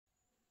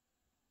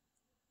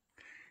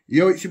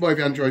Yo, it's your boy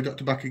the Android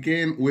Doctor back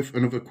again with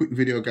another quick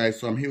video, guys.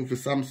 So I'm here with the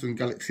Samsung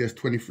Galaxy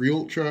S23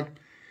 Ultra,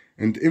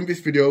 and in this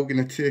video we're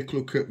going to take a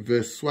look at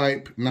the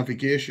swipe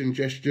navigation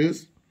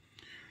gestures.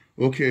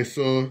 Okay,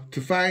 so to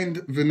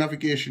find the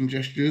navigation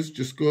gestures,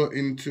 just go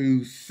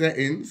into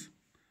settings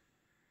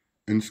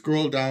and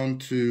scroll down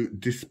to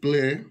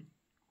display,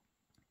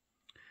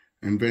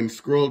 and then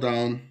scroll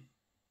down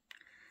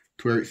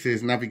to where it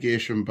says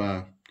navigation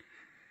bar.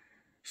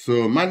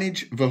 So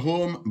manage the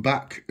home,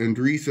 back and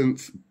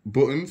recent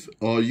buttons,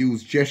 or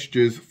use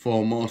gestures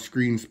for more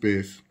screen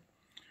space.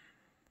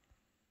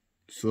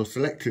 So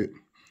select it.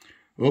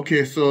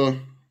 Okay, so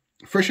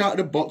fresh out of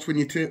the box, when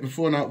you take the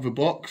phone out of the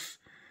box,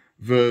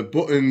 the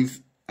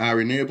buttons are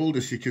enabled.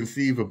 As you can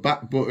see, the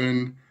back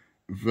button,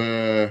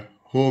 the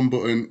home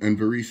button and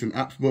the recent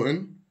apps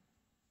button.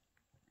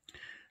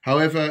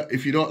 However,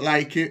 if you don't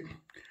like it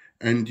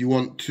and you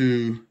want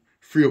to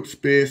free up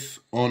space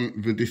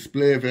on the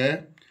display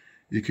there,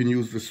 you can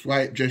use the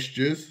swipe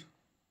gestures.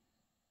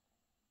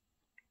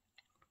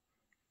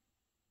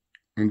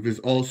 And there's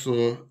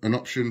also an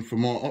option for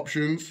more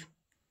options.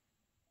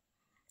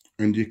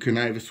 And you can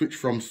either switch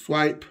from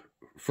swipe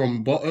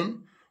from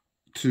bottom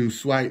to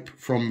swipe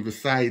from the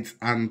sides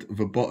and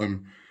the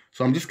bottom.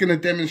 So I'm just going to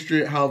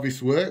demonstrate how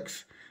this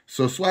works.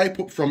 So swipe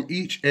up from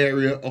each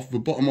area of the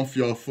bottom of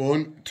your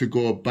phone to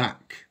go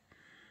back.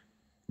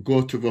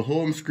 Go to the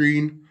home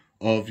screen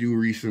or view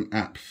recent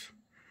apps.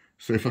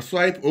 So if I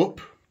swipe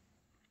up,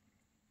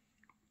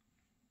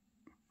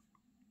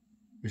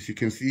 as you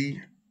can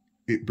see,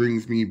 it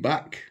brings me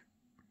back.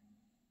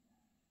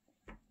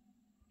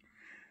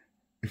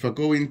 If I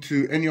go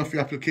into any of the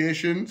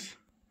applications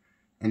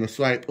and I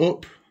swipe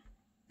up,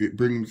 it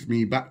brings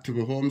me back to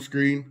the home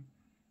screen.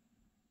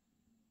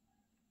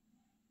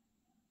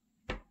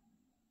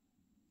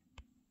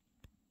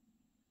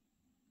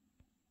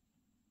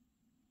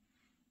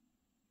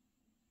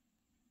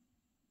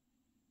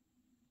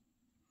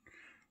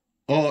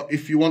 Or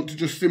if you want to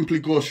just simply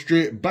go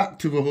straight back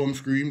to the home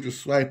screen,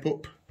 just swipe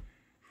up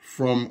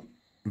from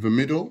the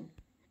middle.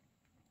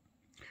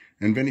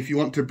 And then if you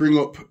want to bring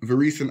up the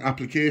recent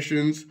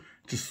applications,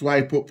 just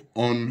swipe up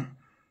on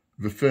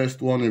the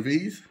first one of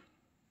these.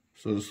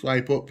 So the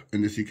swipe up,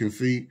 and as you can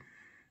see,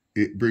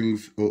 it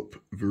brings up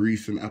the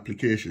recent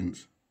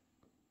applications.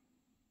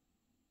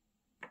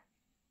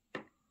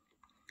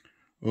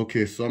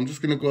 Okay, so I'm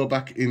just going to go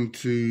back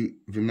into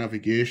the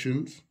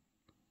navigations.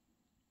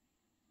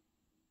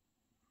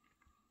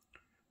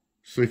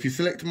 So if you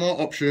select more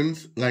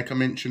options, like I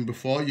mentioned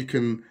before, you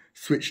can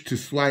switch to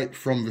swipe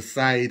from the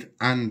side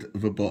and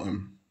the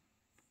bottom.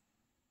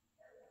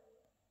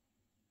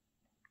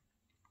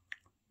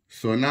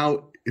 So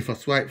now if I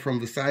swipe from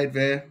the side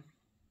there,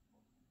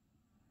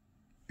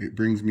 it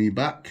brings me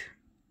back.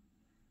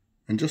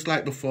 And just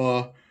like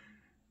before,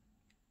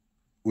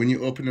 when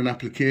you open an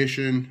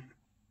application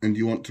and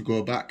you want to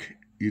go back,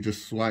 you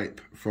just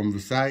swipe from the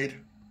side,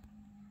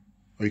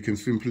 or you can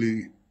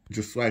simply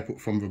just swipe up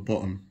from the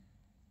bottom.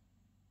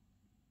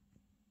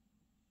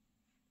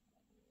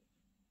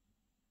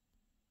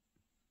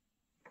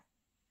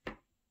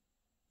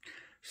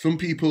 Some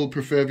people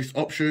prefer this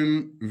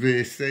option.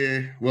 They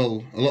say,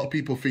 well, a lot of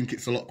people think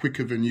it's a lot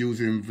quicker than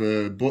using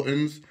the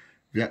buttons,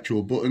 the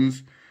actual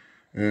buttons.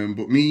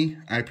 But me,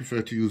 I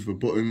prefer to use the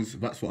buttons.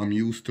 That's what I'm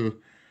used to.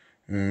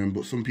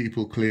 But some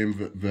people claim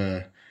that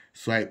the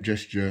swipe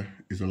gesture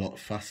is a lot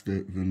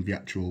faster than the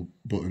actual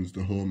buttons,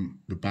 the home,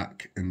 the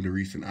back and the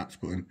recent apps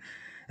button.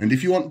 And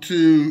if you want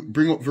to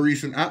bring up the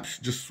recent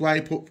apps, just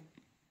swipe up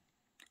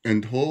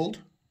and hold,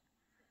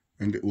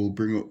 and it will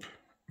bring up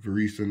the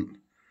recent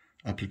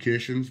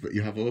applications that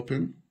you have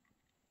open.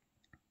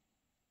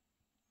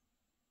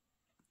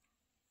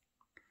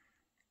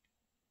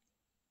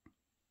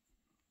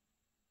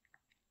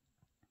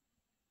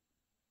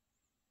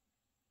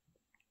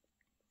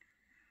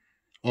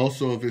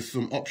 Also, there's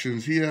some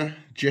options here.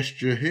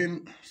 Gesture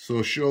hint,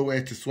 so show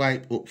where to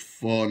swipe up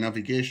for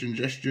navigation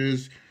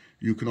gestures.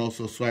 You can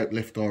also swipe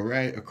left or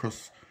right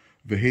across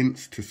the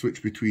hints to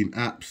switch between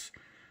apps.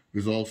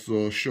 There's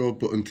also show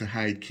button to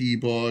hide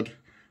keyboard.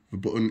 The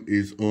button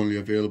is only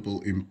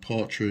available in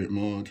portrait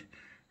mode,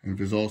 and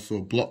there's also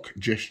block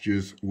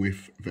gestures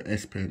with the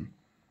S Pen.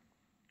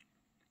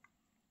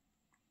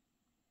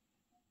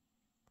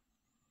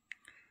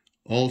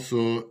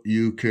 Also,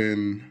 you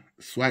can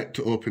swipe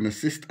to open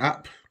Assist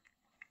app,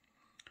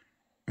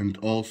 and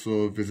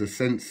also there's a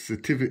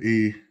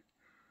sensitivity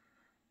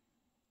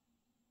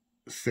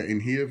setting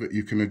here that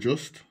you can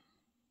adjust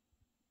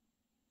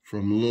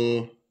from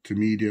low to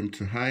medium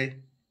to high.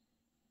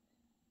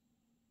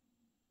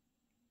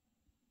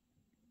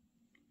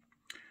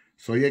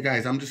 So yeah,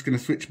 guys, I'm just going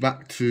to switch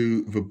back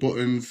to the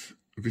buttons.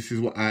 This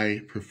is what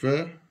I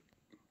prefer.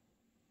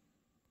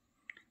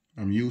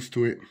 I'm used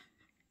to it.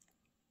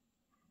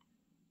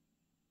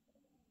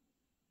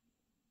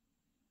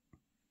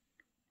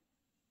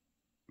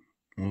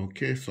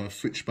 Okay, so I've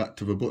switched back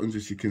to the buttons.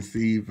 As you can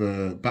see,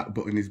 the back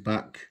button is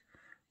back,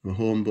 the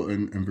home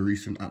button and the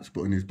recent apps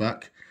button is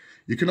back.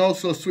 You can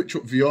also switch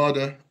up the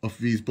order of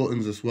these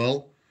buttons as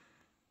well.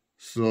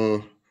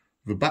 So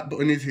The back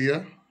button is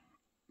here,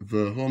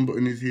 the home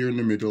button is here in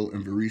the middle,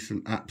 and the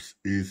recent apps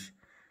is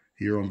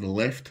here on the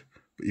left,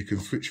 but you can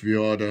switch the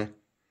order.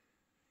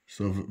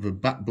 So the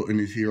back button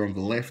is here on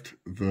the left,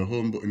 the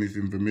home button is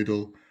in the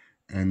middle,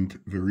 and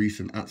the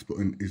recent apps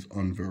button is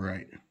on the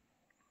right.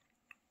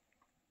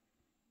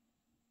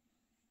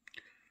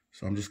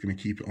 So I'm just going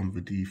to keep it on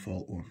the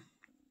default one.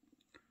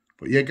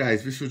 But yeah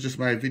guys, this was just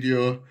my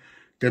video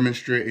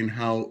demonstrating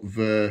how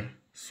the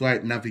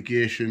swipe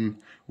navigation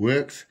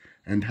works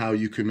and how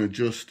you can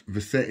adjust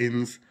the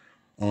settings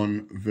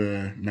on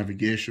the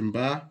navigation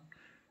bar.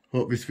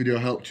 Hope this video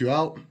helped you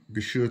out.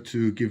 Be sure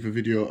to give the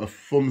video a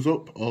thumbs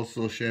up.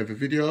 Also share the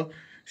video.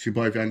 It's your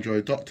boy the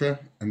Android Doctor,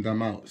 and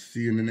I'm out.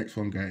 See you in the next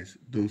one guys.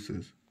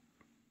 Deuces.